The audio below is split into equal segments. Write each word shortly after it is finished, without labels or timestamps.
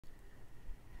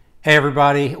Hey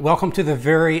everybody, welcome to the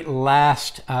very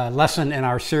last lesson in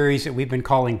our series that we've been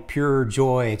calling Pure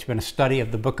Joy. It's been a study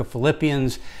of the book of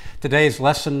Philippians. Today's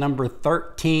lesson number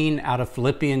 13 out of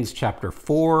Philippians chapter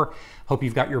 4. Hope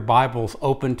you've got your Bibles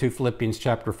open to Philippians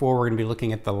chapter 4. We're going to be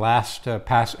looking at the last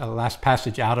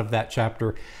passage out of that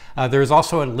chapter. There is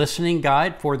also a listening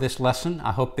guide for this lesson.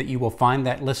 I hope that you will find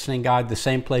that listening guide the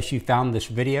same place you found this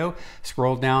video.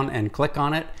 Scroll down and click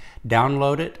on it,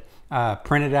 download it.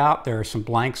 Print it out. There are some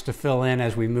blanks to fill in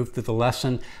as we move through the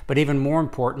lesson, but even more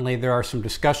importantly, there are some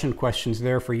discussion questions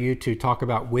there for you to talk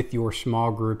about with your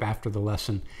small group after the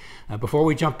lesson. Before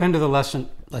we jump into the lesson,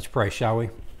 let's pray, shall we?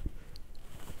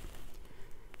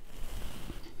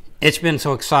 It's been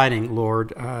so exciting,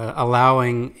 Lord,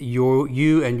 allowing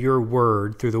you and your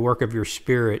word through the work of your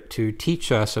Spirit to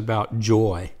teach us about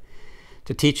joy,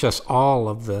 to teach us all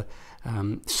of the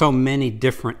so many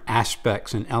different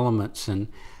aspects and elements and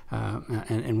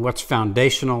what's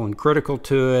foundational and critical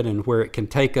to it and where it can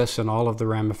take us and all of the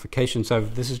ramifications of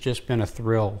it. This has just been a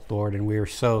thrill, Lord, and we are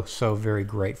so very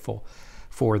grateful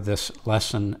for this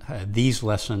lesson, these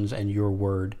lessons and your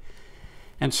word.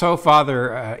 And so,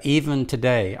 Father, even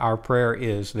today, our prayer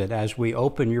is that as we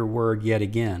open your word yet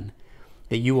again,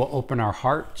 that you will open our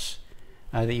hearts,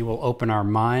 that you will open our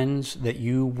minds, that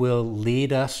you will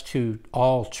lead us to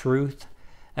all truth,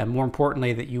 and more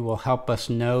importantly, that you will help us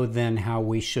know then how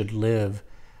we should live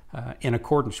in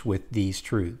accordance with these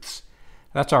truths.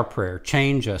 That's our prayer.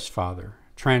 Change us, Father.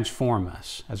 Transform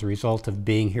us as a result of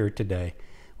being here today.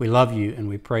 We love you and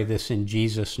we pray this in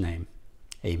Jesus' name.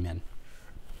 Amen.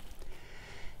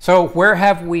 So where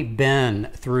have we been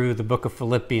through the book of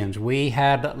Philippians? We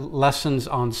had lessons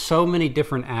on so many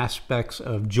different aspects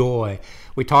of joy.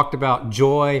 We talked about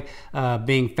joy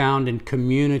being found in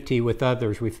community with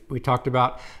others. We talked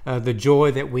about the joy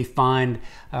that we find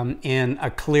in a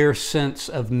clear sense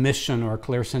of mission or a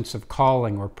clear sense of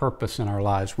calling or purpose in our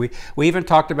lives. We even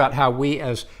talked about how we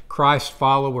as Christ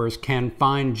followers can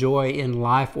find joy in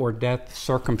life or death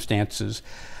circumstances.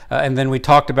 And then we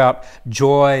talked about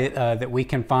joy that we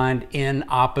can find in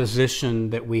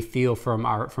opposition that we feel from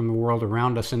the world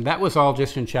around us. And that was all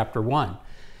just in chapter 1.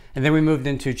 And then we moved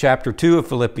into chapter 2 of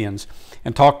Philippians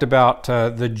and talked about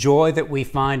the joy that we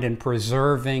find in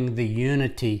preserving the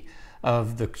unity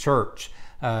of the church,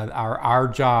 our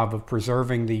job of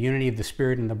preserving the unity of the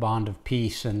Spirit and the bond of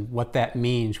peace and what that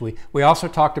means. We also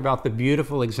talked about the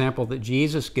beautiful example that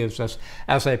Jesus gives us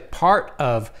as a part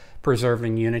of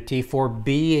preserving unity, for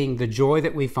being the joy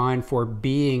that we find for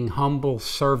being humble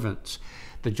servants,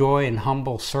 the joy in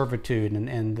humble servitude,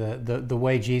 and the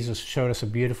way Jesus showed us a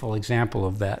beautiful example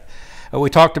of that.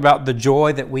 We talked about the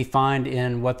joy that we find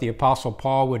in what the Apostle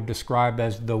Paul would describe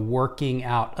as the working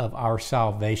out of our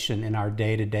salvation in our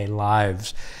day-to-day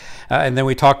lives. And then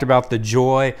we talked about the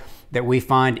joy that we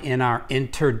find in our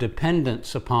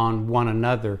interdependence upon one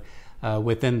another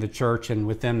within the church and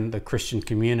within the Christian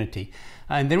community.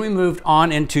 And then we moved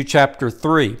on into chapter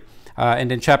 3.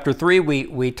 And in chapter 3,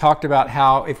 we talked about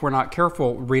how, if we're not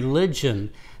careful,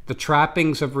 religion, the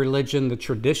trappings of religion, the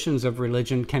traditions of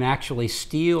religion can actually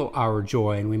steal our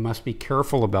joy, and we must be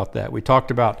careful about that. We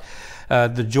talked about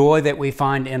the joy that we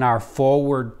find in our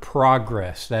forward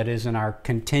progress, that is, in our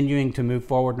continuing to move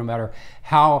forward no matter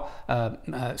how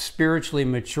spiritually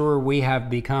mature we have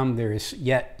become. There is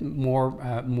yet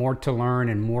more to learn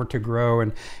and more to grow,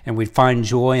 and we find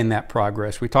joy in that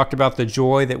progress. We talked about the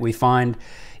joy that we find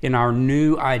in our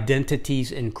new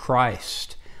identities in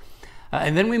Christ.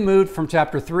 And then we moved from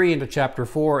chapter 3 into chapter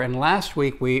 4, and last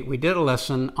week we did a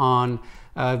lesson on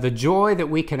the joy that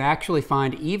we can actually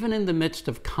find even in the midst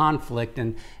of conflict,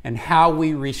 and how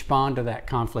we respond to that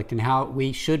conflict and how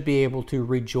we should be able to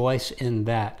rejoice in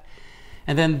that.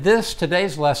 And then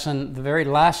today's lesson, the very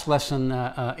last lesson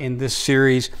in this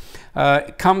series,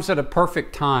 comes at a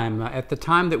perfect time. At the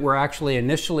time that we're actually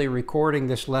initially recording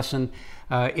this lesson,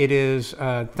 it is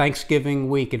Thanksgiving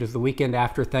week. It is the weekend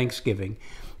after Thanksgiving.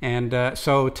 And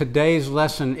so today's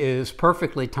lesson is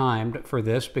perfectly timed for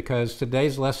this, because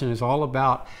today's lesson is all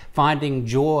about finding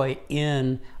joy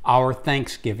in our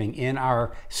thanksgiving, in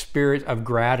our spirit of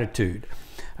gratitude.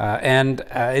 And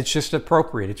it's just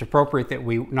appropriate. It's appropriate that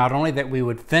we, not only that we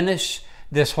would finish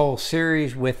this whole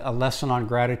series with a lesson on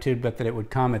gratitude, but that it would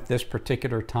come at this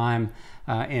particular time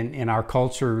in our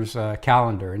culture's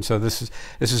calendar. And so this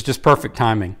is just perfect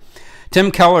timing.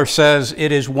 Tim Keller says,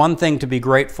 "It is one thing to be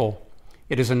grateful.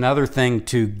 It is another thing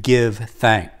to give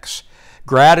thanks.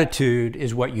 Gratitude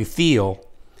is what you feel.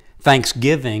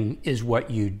 Thanksgiving is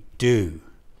what you do."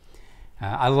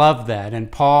 I love that.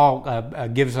 And Paul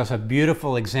gives us a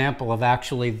beautiful example of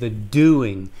actually the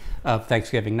doing of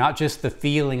thanksgiving, not just the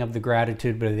feeling of the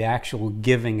gratitude, but the actual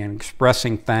giving and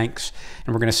expressing thanks.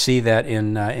 And we're going to see that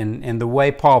in the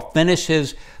way Paul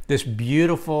finishes this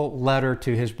beautiful letter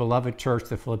to his beloved church,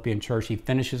 the Philippian church. He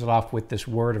finishes it off with this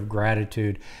word of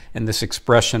gratitude and this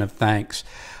expression of thanks.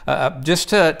 Just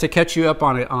to catch you up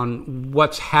on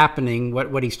what's happening,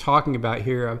 what he's talking about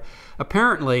here.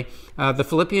 Apparently, the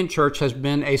Philippian church has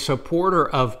been a supporter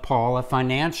of Paul, a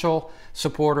financial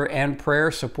supporter and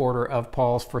prayer supporter of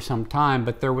Paul's for some time,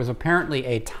 but there was apparently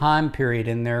a time period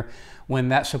in there when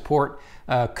that support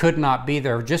could not be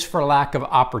there just for lack of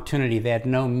opportunity. They had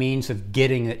no means of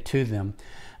getting it to them.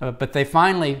 But they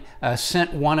finally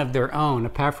sent one of their own,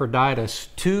 Epaphroditus,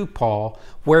 to Paul,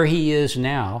 where he is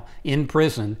now in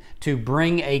prison, to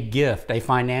bring a gift, a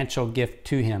financial gift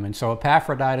to him. And so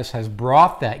Epaphroditus has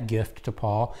brought that gift to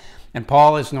Paul, and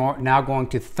Paul is now going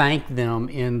to thank them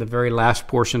in the very last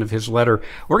portion of his letter.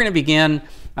 We're going to begin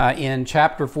in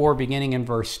chapter 4, beginning in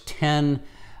verse 10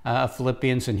 of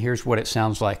Philippians, and here's what it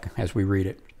sounds like as we read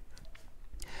it.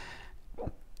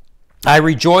 I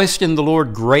rejoiced in the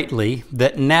Lord greatly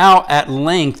that now at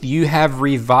length you have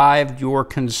revived your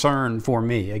concern for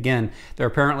me. Again, there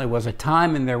apparently was a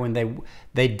time in there when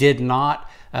they did not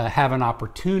have an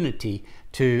opportunity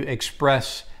to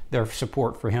express their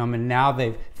support for him, and now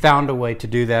they've found a way to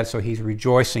do that, so he's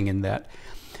rejoicing in that.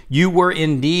 You were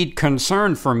indeed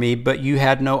concerned for me, but you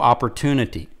had no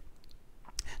opportunity.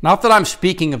 Not that I'm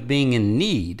speaking of being in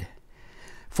need,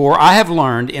 for I have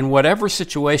learned in whatever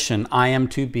situation I am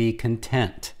to be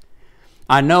content.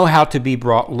 I know how to be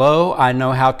brought low. I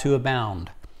know how to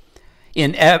abound.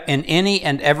 In any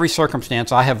and every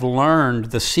circumstance, I have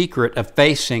learned the secret of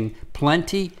facing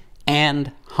plenty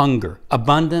and hunger,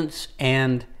 abundance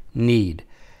and need.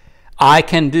 I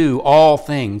can do all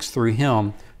things through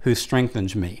him who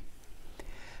strengthens me.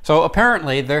 So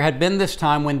apparently there had been this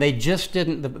time when they just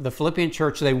didn't, the Philippian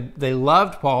church, they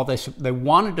loved Paul, they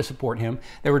wanted to support him,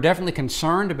 they were definitely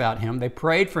concerned about him, they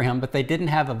prayed for him, but they didn't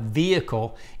have a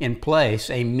vehicle in place,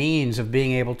 a means of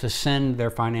being able to send their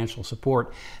financial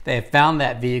support. They have found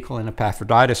that vehicle in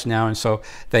Epaphroditus now, and so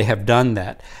they have done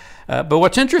that. But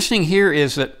what's interesting here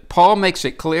is that Paul makes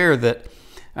it clear that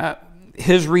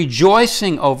his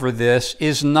rejoicing over this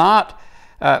is not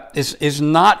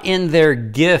in their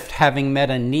gift having met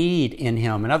a need in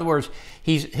him. In other words,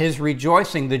 his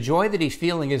rejoicing, the joy that he's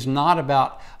feeling is not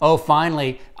about, oh,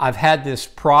 finally, I've had this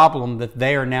problem that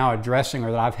they are now addressing,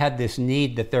 or that I've had this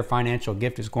need that their financial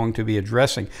gift is going to be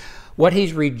addressing. What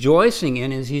he's rejoicing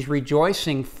in is he's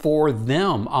rejoicing for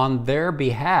them on their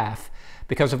behalf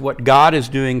because of what God is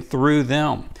doing through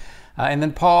them. And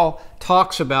then Paul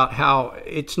talks about how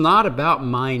it's not about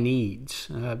my needs,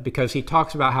 because he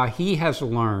talks about how he has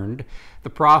learned the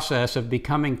process of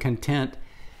becoming content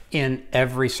in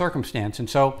every circumstance. And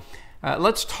so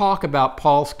let's talk about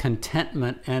Paul's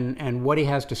contentment and what he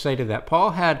has to say to that.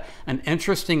 Paul had an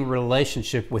interesting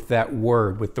relationship with that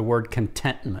word, with the word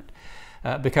contentment.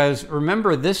 Because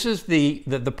remember, this is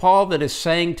the Paul that is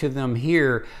saying to them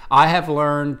here, I have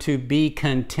learned to be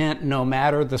content no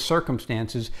matter the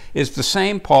circumstances, is the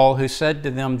same Paul who said to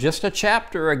them just one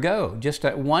chapter ago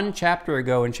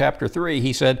in chapter 3,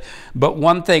 he said, but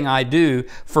one thing I do,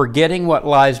 forgetting what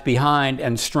lies behind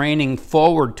and straining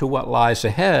forward to what lies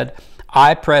ahead,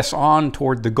 I press on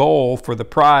toward the goal for the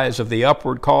prize of the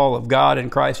upward call of God in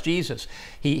Christ Jesus.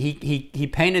 He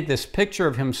painted this picture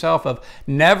of himself of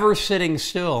never sitting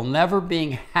still, never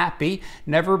being happy,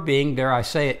 never being, dare I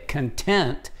say it,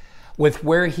 content with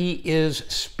where he is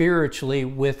spiritually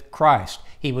with Christ.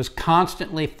 He was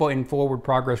constantly in forward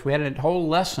progress. We had a whole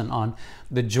lesson on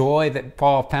the joy that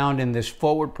Paul found in this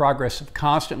forward progress of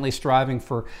constantly striving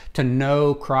to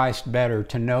know Christ better,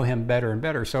 to know him better and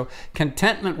better. So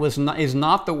contentment is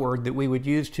not the word that we would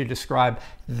use to describe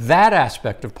that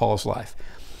aspect of Paul's life.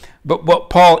 But what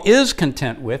Paul is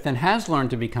content with and has learned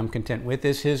to become content with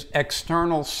is his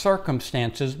external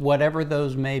circumstances, whatever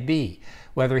those may be.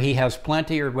 Whether he has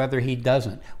plenty or whether he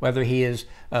doesn't, whether he is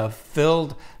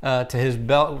filled to his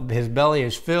belly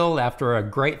is filled after a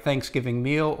great Thanksgiving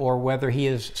meal, or whether he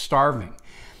is starving.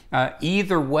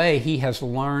 Either way, he has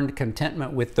learned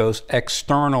contentment with those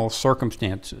external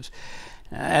circumstances.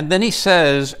 And then he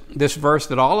says this verse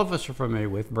that all of us are familiar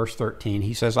with, verse 13.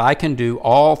 He says, I can do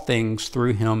all things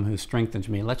through him who strengthens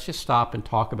me. Let's just stop and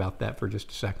talk about that for just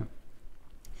a second.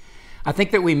 I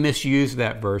think that we misuse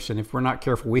that verse, and if we're not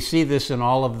careful, we see this in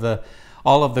all of the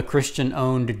all of the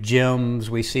Christian-owned gyms.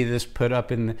 We see this put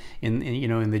up in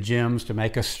the gyms to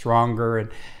make us stronger, and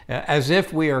as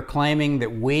if we are claiming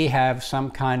that we have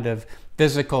some kind of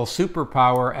physical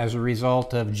superpower as a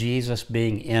result of Jesus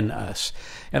being in us.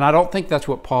 And I don't think that's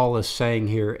what Paul is saying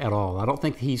here at all. I don't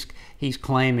think he's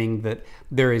claiming that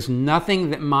there is nothing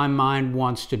that my mind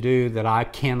wants to do that I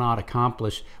cannot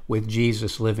accomplish with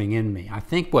Jesus living in me. I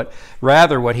think what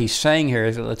he's saying here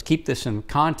is, let's keep this in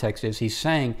context, is he's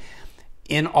saying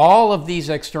in all of these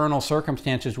external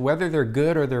circumstances, whether they're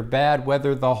good or they're bad,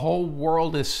 whether the whole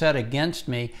world is set against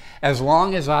me, as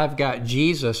long as I've got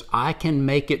Jesus, I can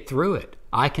make it through it.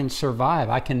 I can survive.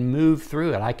 I can move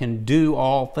through it. I can do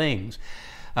all things.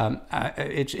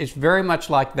 It's very much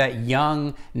like that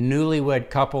young newlywed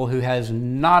couple who has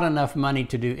not enough money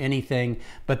to do anything,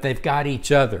 but they've got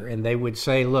each other. And they would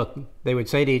say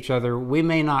to each other, we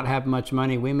may not have much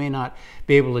money, we may not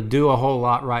be able to do a whole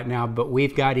lot right now, but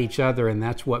we've got each other, and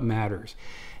that's what matters.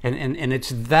 And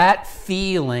it's that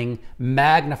feeling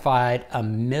magnified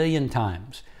 1,000,000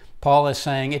 times. Paul is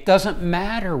saying, it doesn't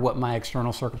matter what my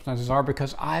external circumstances are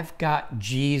because I've got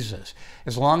Jesus.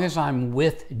 As long as I'm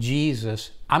with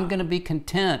Jesus, I'm going to be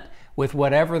content with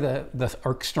whatever the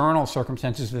external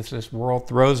circumstances that this world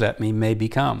throws at me may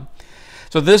become.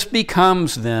 So this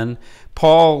becomes then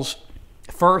Paul's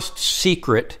first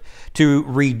secret to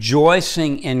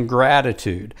rejoicing in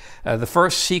gratitude. The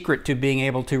first secret to being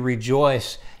able to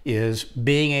rejoice is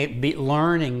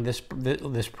learning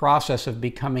this process of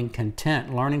becoming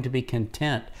content, learning to be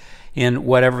content in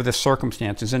whatever the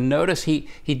circumstances. And notice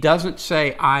he doesn't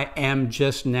say, I am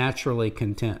just naturally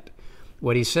content.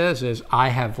 What he says is, I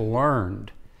have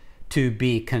learned to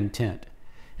be content.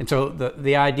 And so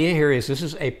the idea here is this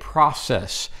is a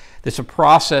process. It's a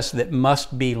process that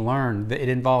must be learned. It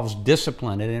involves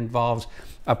discipline. It involves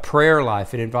a prayer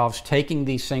life. It involves taking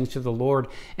these things to the Lord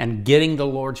and getting the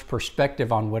Lord's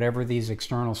perspective on whatever these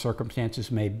external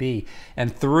circumstances may be.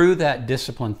 And through that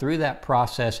discipline, through that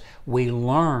process, we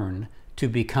learn to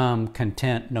become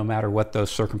content no matter what those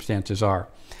circumstances are.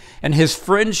 And his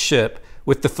friendship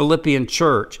with the Philippian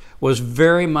church was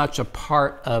very much a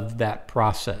part of that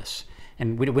process.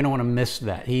 And we don't want to miss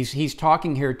that. He's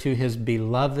talking here to his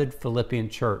beloved Philippian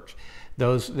church.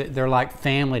 They're like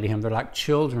family to him. They're like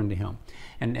children to him.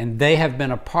 And they have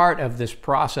been a part of this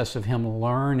process of him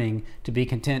learning to be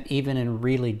content even in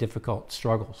really difficult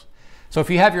struggles. So if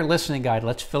you have your listening guide,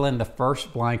 let's fill in the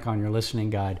first blank on your listening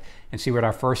guide and see what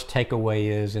our first takeaway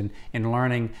is in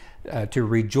learning to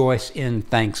rejoice in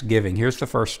thanksgiving. Here's the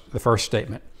first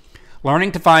statement.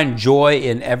 Learning to find joy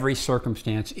in every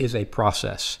circumstance is a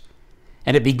process,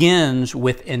 and it begins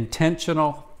with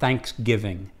intentional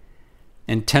thanksgiving.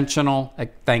 Intentional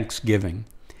thanksgiving,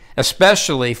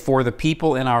 especially for the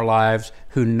people in our lives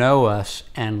who know us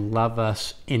and love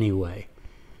us anyway.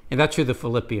 And that's who the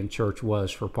Philippian church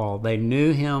was for Paul. They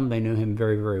knew him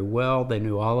very, very well. They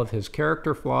knew all of his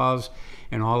character flaws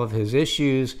and all of his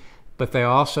issues, but they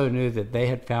also knew that they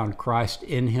had found Christ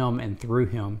in him and through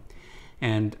him.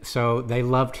 And so they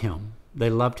loved him. They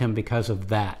loved him because of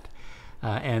that.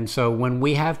 And so when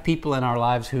we have people in our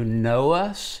lives who know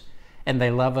us and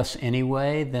they love us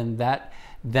anyway, then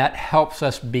that helps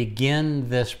us begin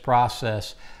this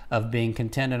process of being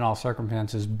content in all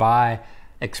circumstances by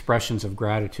expressions of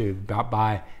gratitude,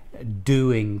 by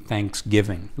doing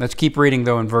thanksgiving. Let's keep reading,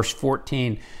 though. In verse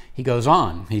 14, he goes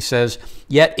on. He says,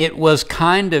 "Yet it was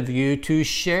kind of you to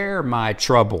share my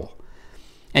trouble.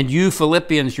 And you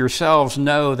Philippians yourselves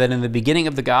know that in the beginning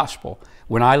of the gospel,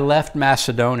 when I left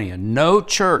Macedonia, no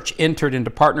church entered into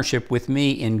partnership with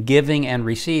me in giving and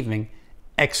receiving,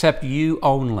 except you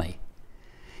only.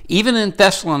 Even in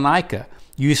Thessalonica,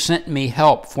 you sent me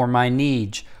help for my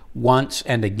needs once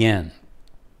and again."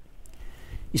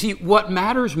 You see, what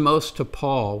matters most to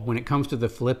Paul when it comes to the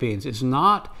Philippians is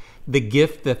not the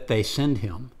gift that they send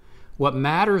him. What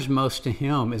matters most to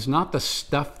him is not the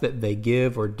stuff that they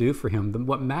give or do for him.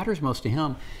 What matters most to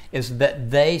him is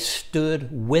that they stood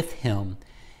with him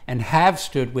and have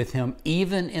stood with him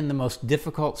even in the most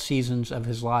difficult seasons of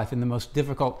his life, in the most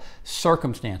difficult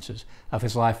circumstances of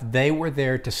his life. They were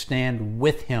there to stand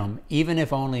with him, even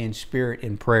if only in spirit,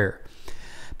 in prayer.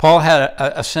 Paul had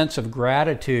a sense of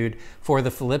gratitude for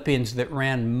the Philippians that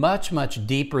ran much, much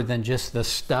deeper than just the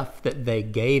stuff that they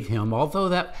gave him, although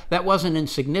that wasn't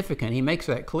insignificant. He makes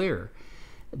that clear.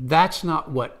 That's not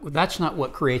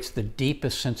what creates the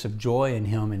deepest sense of joy in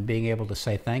him and being able to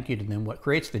say thank you to them. What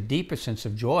creates the deepest sense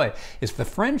of joy is the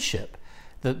friendship,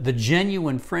 the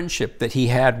genuine friendship that he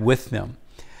had with them.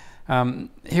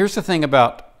 Here's the thing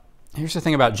about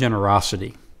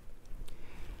generosity.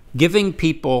 Giving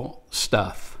people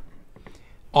stuff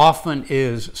often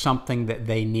is something that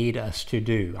they need us to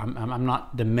do. I'm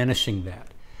not diminishing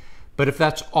that. But if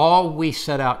that's all we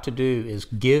set out to do is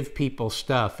give people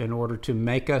stuff in order to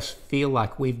make us feel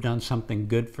like we've done something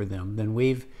good for them, then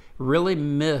we've really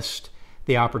missed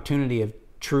the opportunity of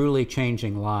truly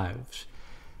changing lives.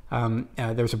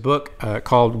 There's a book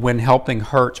called When Helping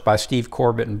Hurts by Steve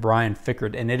Corbett and Brian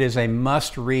Fikkert, and it is a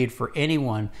must-read for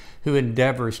anyone who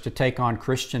endeavors to take on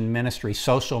Christian ministry,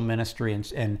 social ministry,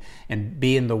 and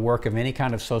be in the work of any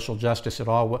kind of social justice at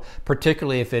all,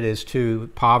 particularly if it is to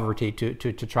poverty,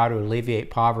 to try to alleviate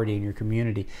poverty in your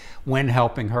community. When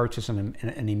Helping Hurts is an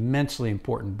immensely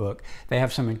important book. They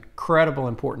have some incredible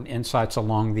important insights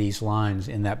along these lines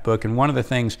in that book. And one of the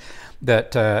things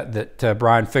that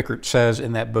Brian Fikkert says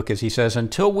in that book is, he says,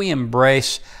 until we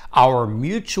embrace our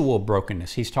mutual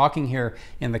brokenness, he's talking here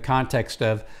in the context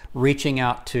of reaching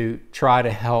out to try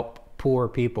to help poor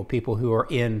people, people who are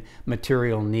in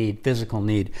material need, physical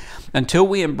need. Until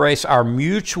we embrace our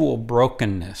mutual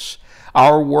brokenness,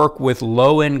 our work with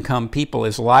low-income people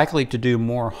is likely to do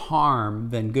more harm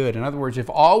than good. In other words, if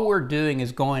all we're doing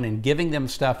is going and giving them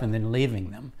stuff and then leaving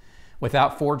them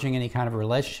without forging any kind of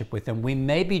relationship with them, we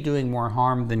may be doing more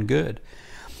harm than good.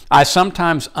 I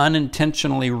sometimes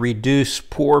unintentionally reduce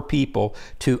poor people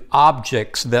to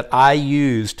objects that I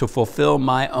use to fulfill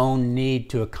my own need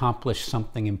to accomplish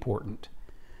something important.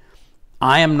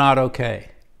 I am not okay,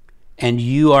 and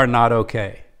you are not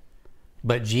okay,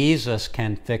 but Jesus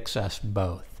can fix us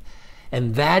both.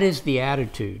 And that is the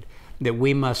attitude that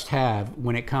we must have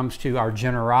when it comes to our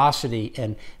generosity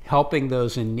and helping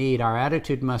those in need. Our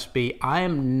attitude must be, I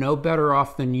am no better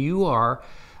off than you are.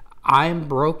 I am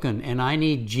broken and I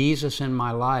need Jesus in my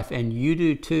life, and you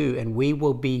do too, and we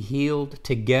will be healed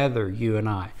together, you and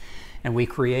I. And we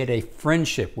create a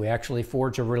friendship. We actually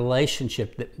forge a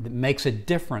relationship that makes a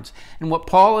difference. And what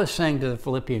Paul is saying to the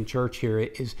Philippian church here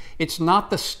is, it's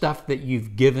not the stuff that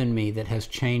you've given me that has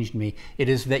changed me. It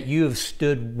is that you have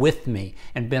stood with me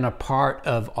and been a part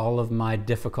of all of my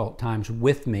difficult times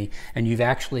with me, and you've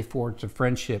actually forged a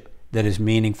friendship that is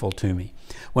meaningful to me.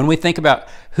 When we think about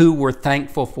who we're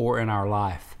thankful for in our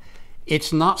life,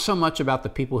 it's not so much about the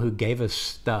people who gave us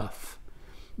stuff.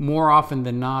 More often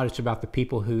than not, it's about the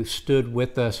people who stood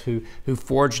with us, who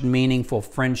forged meaningful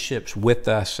friendships with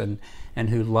us, and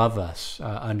who love us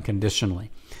unconditionally.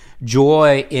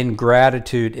 Joy in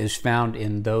gratitude is found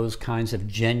in those kinds of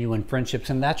genuine friendships,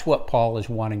 and that's what Paul is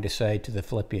wanting to say to the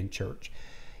Philippian church.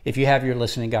 If you have your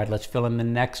listening guide, let's fill in the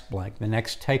next blank, the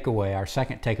next takeaway, our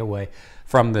second takeaway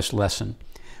from this lesson.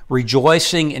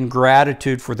 Rejoicing in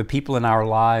gratitude for the people in our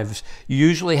lives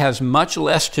usually has much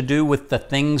less to do with the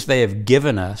things they have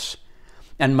given us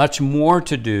and much more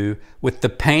to do with the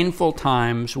painful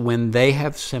times when they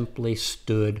have simply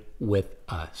stood with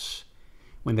us.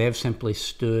 When they have simply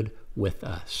stood with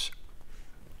us.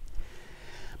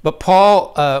 But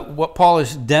what Paul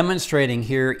is demonstrating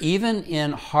here, even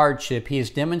in hardship, he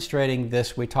is demonstrating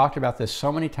this. We talked about this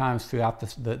so many times throughout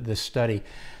this study,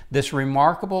 this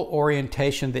remarkable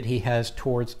orientation that he has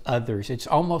towards others. It's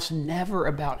almost never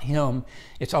about him.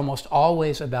 It's almost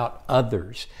always about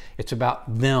others. It's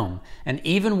about them. And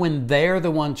even when they're the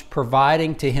ones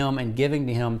providing to him and giving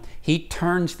to him, he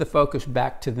turns the focus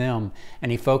back to them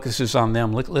and he focuses on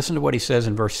them. Listen to what he says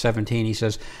in verse 17. He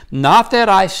says, "Not that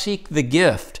I seek the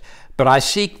gift, but I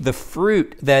seek the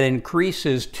fruit that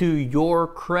increases to your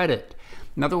credit."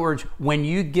 In other words, when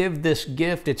you give this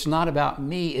gift, it's not about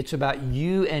me, it's about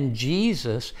you and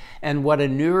Jesus and what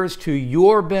inures to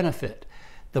your benefit,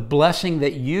 the blessing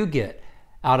that you get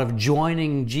out of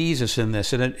joining Jesus in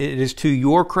this. And it is to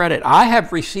your credit. I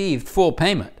have received full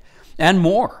payment and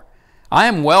more. I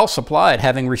am well supplied,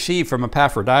 having received from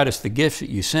Epaphroditus the gifts that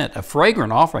you sent, a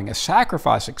fragrant offering, a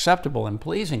sacrifice acceptable and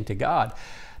pleasing to God.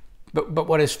 But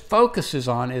what his focus is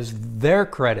on is their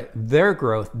credit, their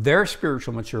growth, their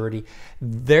spiritual maturity,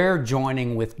 their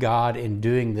joining with God in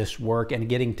doing this work and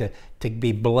getting to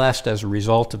be blessed as a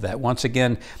result of that. Once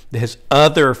again, his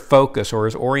other focus or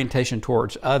his orientation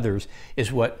towards others is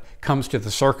what comes to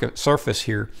the surface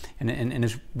here and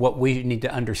is what we need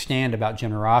to understand about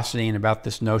generosity and about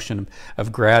this notion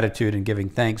of gratitude and giving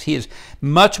thanks. He is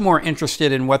much more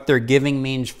interested in what their giving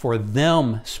means for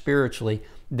them spiritually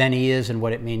than he is in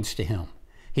what it means to him.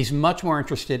 He's much more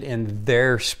interested in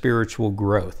their spiritual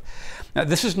growth. Now,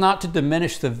 this is not to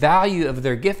diminish the value of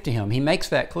their gift to him. He makes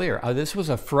that clear. This was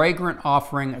a fragrant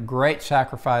offering, a great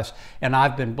sacrifice, and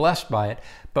I've been blessed by it.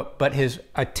 But his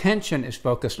attention is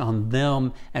focused on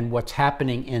them and what's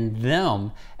happening in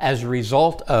them as a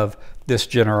result of this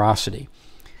generosity.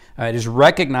 It is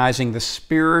recognizing the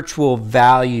spiritual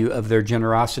value of their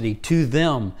generosity to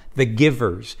them, the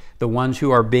givers, the ones who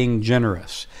are being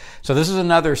generous. So this is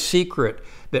another secret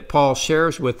that Paul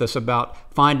shares with us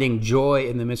about finding joy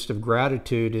in the midst of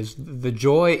gratitude. Is the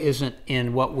joy isn't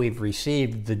in what we've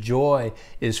received. The joy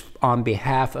is on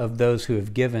behalf of those who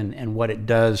have given and what it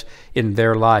does in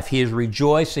their life. He is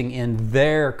rejoicing in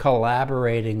their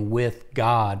collaborating with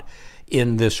God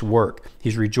in this work.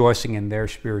 He's rejoicing in their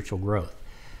spiritual growth.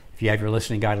 If you have your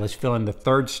listening guide, let's fill in the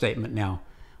third statement now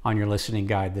on your listening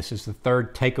guide. This is the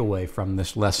third takeaway from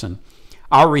this lesson.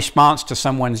 Our response to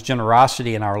someone's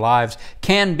generosity in our lives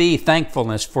can be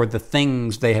thankfulness for the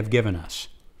things they have given us.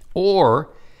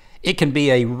 Or it can be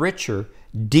a richer,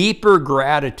 deeper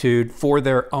gratitude for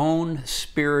their own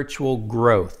spiritual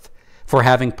growth, for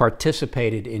having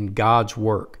participated in God's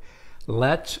work.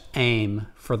 Let's aim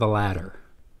for the latter.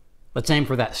 Let's aim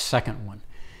for that second one.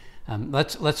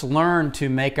 Let's learn to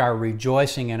make our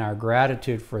rejoicing and our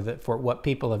gratitude for what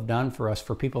people have done for us,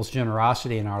 for people's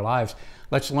generosity in our lives.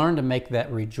 Let's learn to make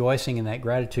that rejoicing and that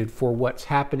gratitude for what's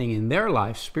happening in their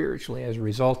life spiritually as a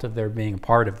result of their being a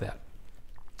part of that.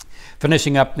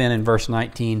 Finishing up then in verse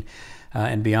 19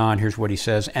 and beyond, here's what he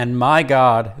says. And my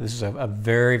God, this is a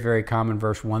very, very common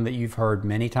verse, one that you've heard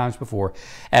many times before.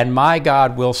 And my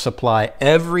God will supply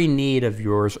every need of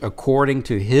yours according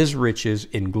to his riches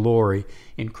in glory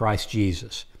in Christ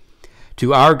Jesus.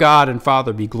 To our God and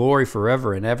Father be glory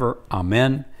forever and ever.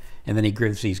 Amen. And then he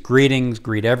gives these greetings.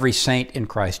 Greet every saint in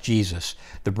Christ Jesus.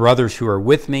 The brothers who are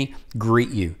with me greet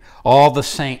you. All the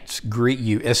saints greet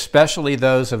you, especially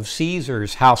those of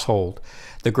Caesar's household.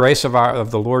 The grace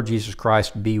of the Lord Jesus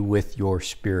Christ be with your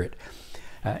spirit.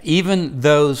 Even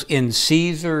those in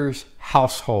Caesar's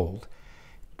household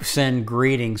send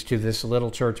greetings to this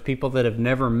little church. People that have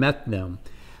never met them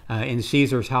in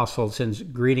Caesar's household sends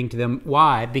greeting to them.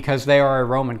 Why? Because they are a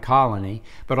Roman colony,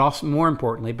 but also more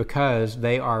importantly because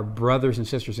they are brothers and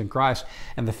sisters in Christ.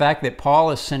 And the fact that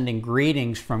Paul is sending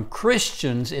greetings from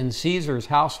Christians in Caesar's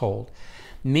household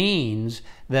means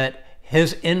that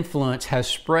his influence has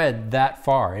spread that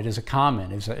far. It is a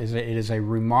comment. It is a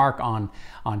remark on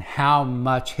how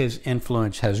much his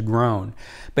influence has grown.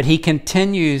 But he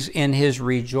continues in his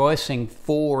rejoicing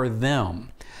for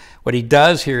them. What he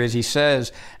does here is he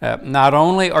says, not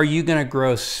only are you going to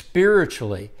grow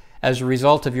spiritually as a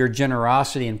result of your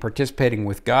generosity and participating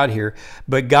with God here,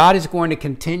 but God is going to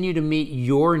continue to meet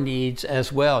your needs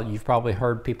as well. You've probably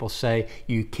heard people say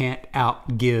you can't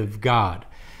outgive God.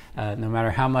 No matter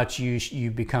how much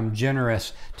you become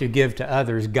generous to give to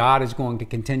others, God is going to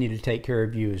continue to take care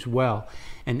of you as well.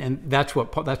 And that's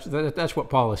what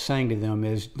Paul is saying to them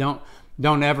is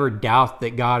don't ever doubt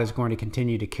that God is going to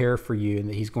continue to care for you and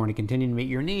that he's going to continue to meet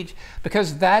your needs,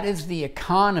 because that is the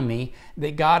economy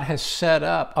that God has set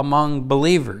up among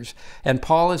believers. And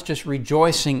Paul is just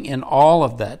rejoicing in all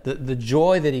of that. The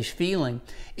joy that he's feeling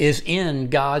is in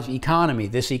God's economy,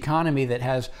 this economy that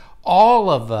has all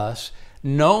of us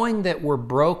knowing that we're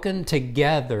broken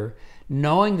together,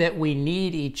 knowing that we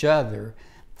need each other,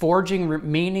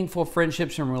 forging meaningful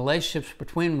friendships and relationships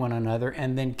between one another,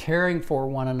 and then caring for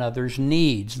one another's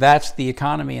needs. That's the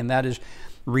economy, and that is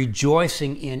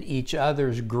rejoicing in each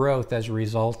other's growth as a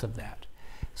result of that.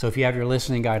 So if you have your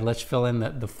listening guide, let's fill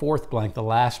in the fourth blank, the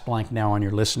last blank now on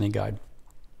your listening guide.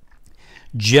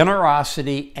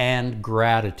 Generosity and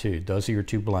gratitude. Those are your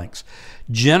two blanks.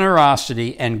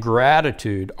 Generosity and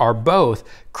gratitude are both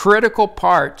critical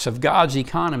parts of God's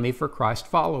economy for Christ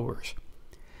followers.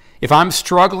 If I'm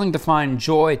struggling to find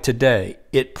joy today,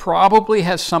 it probably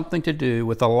has something to do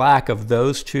with a lack of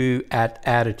those two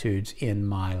attitudes in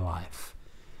my life.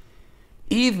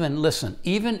 Even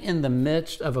in the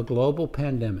midst of a global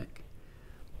pandemic,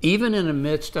 even in the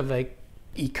midst of an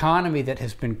economy that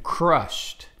has been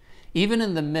crushed, even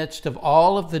in the midst of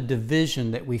all of the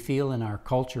division that we feel in our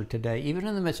culture today, even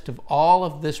in the midst of all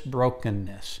of this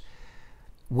brokenness,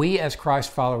 we as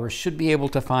Christ followers should be able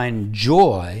to find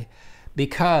joy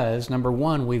because, number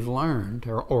one, we've learned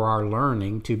or are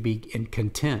learning to be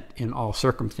content in all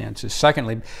circumstances.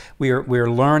 Secondly, we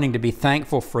are learning to be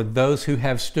thankful for those who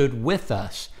have stood with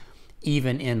us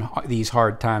even in these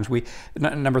hard times.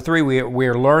 Number three, we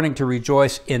are learning to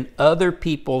rejoice in other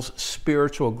people's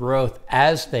spiritual growth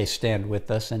as they stand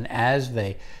with us and as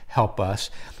they help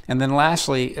us. And then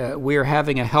lastly, we are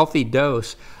having a healthy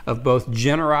dose of both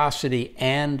generosity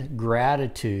and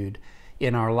gratitude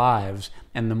in our lives.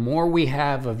 And the more we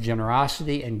have of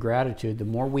generosity and gratitude, the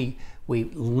more we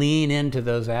lean into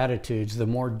those attitudes, the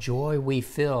more joy we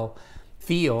feel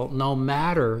no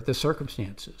matter the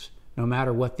circumstances, no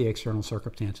matter what the external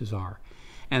circumstances are.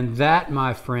 And that,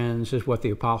 my friends, is what the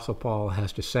Apostle Paul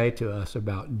has to say to us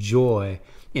about joy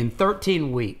in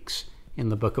 13 weeks in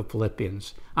the book of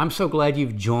Philippians. I'm so glad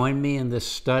you've joined me in this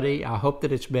study. I hope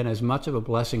that it's been as much of a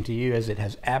blessing to you as it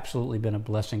has absolutely been a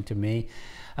blessing to me.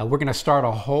 We're going to start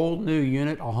a whole new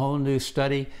unit, a whole new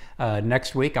study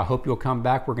next week. I hope you'll come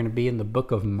back. We're going to be in the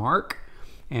book of Mark,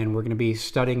 and we're going to be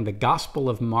studying the Gospel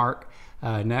of Mark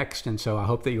next. And so I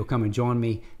hope that you'll come and join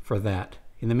me for that.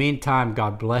 In the meantime,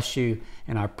 God bless you,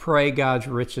 and I pray God's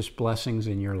richest blessings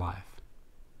in your life.